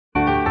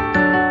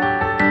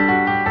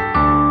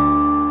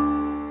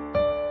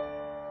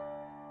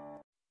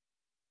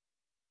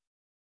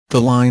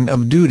the Line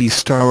of Duty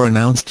star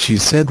announced she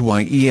said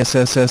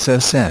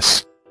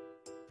YESSSS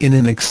in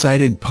an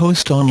excited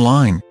post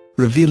online,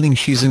 revealing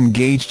she's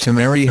engaged to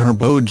marry her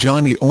beau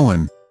Jonny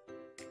Owen.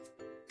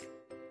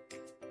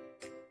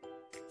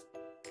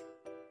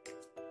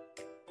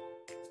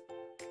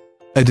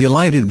 A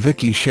delighted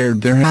Vicky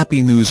shared their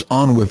happy news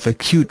on with a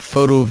cute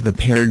photo of the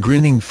pair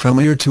grinning from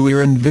ear to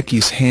ear and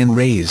Vicky's hand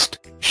raised,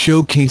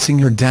 showcasing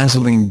her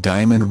dazzling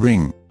diamond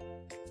ring.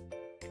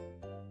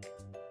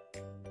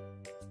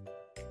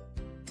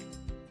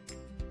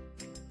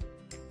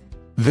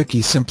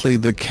 Vicky simply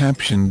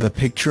captioned the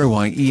picture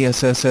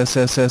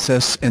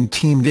YESSSSS and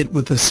teamed it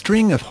with a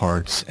string of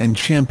hearts and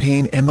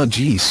champagne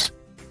emojis.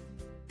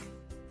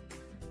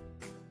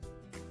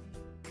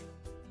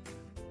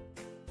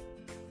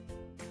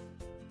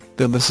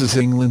 The This Is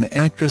England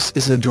actress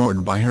is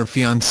adored by her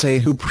fiancé,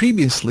 who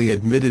previously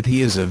admitted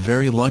he is a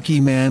very lucky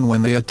man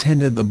when they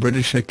attended the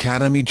British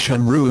Academy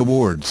Cymru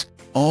Awards,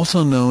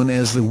 also known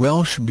as the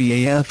Welsh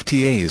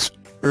BAFTAs,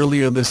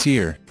 earlier this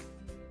year.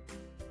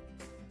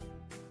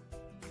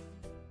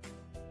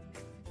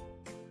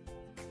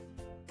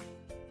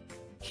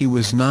 He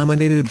was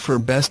nominated for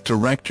Best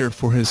Director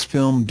for his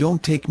film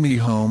Don't Take Me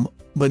Home,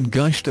 but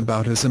gushed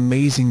about his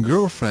amazing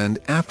girlfriend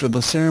after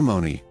the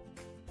ceremony.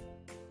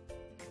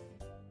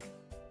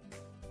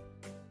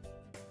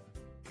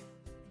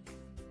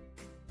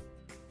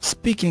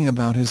 Speaking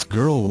about his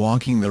girl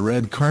walking the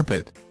red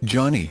carpet,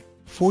 Jonny,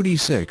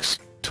 46,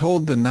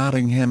 told the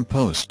Nottingham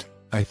Post,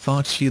 "I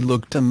thought she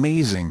looked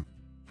amazing.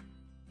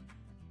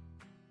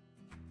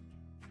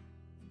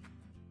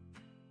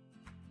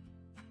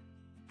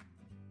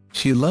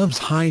 She loves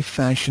high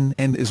fashion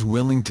and is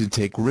willing to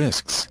take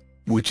risks,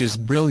 which is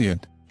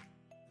brilliant.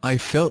 I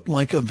felt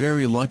like a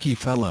very lucky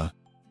fella.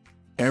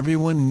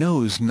 Everyone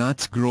knows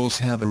Notts girls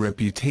have a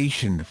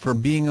reputation for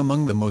being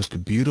among the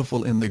most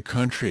beautiful in the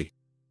country."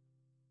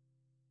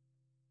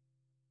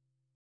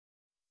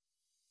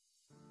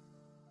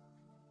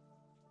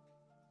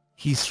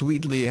 He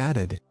sweetly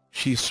added,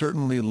 "She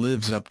certainly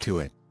lives up to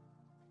it."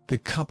 The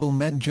couple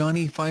met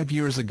Jonny 5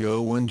 years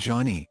ago when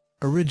Jonny,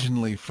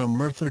 originally from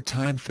Merthyr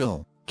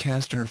Tydfil,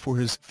 cast her for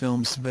his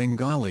film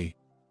Svengali.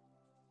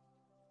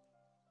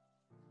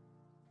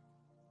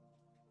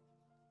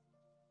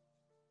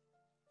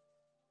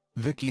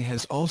 Vicky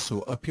has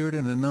also appeared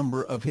in a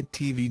number of hit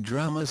TV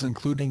dramas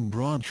including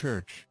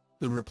Broadchurch,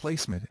 The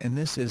Replacement and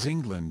This Is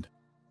England.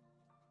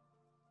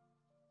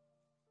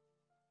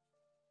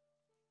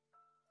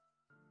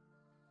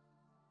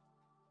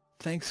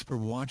 Thanks for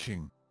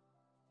watching.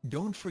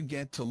 Don't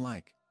forget to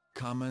like,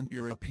 comment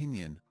your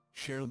opinion,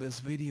 share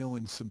this video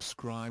and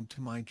subscribe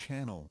to my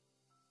channel.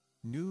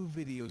 New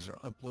videos are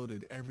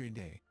uploaded every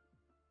day.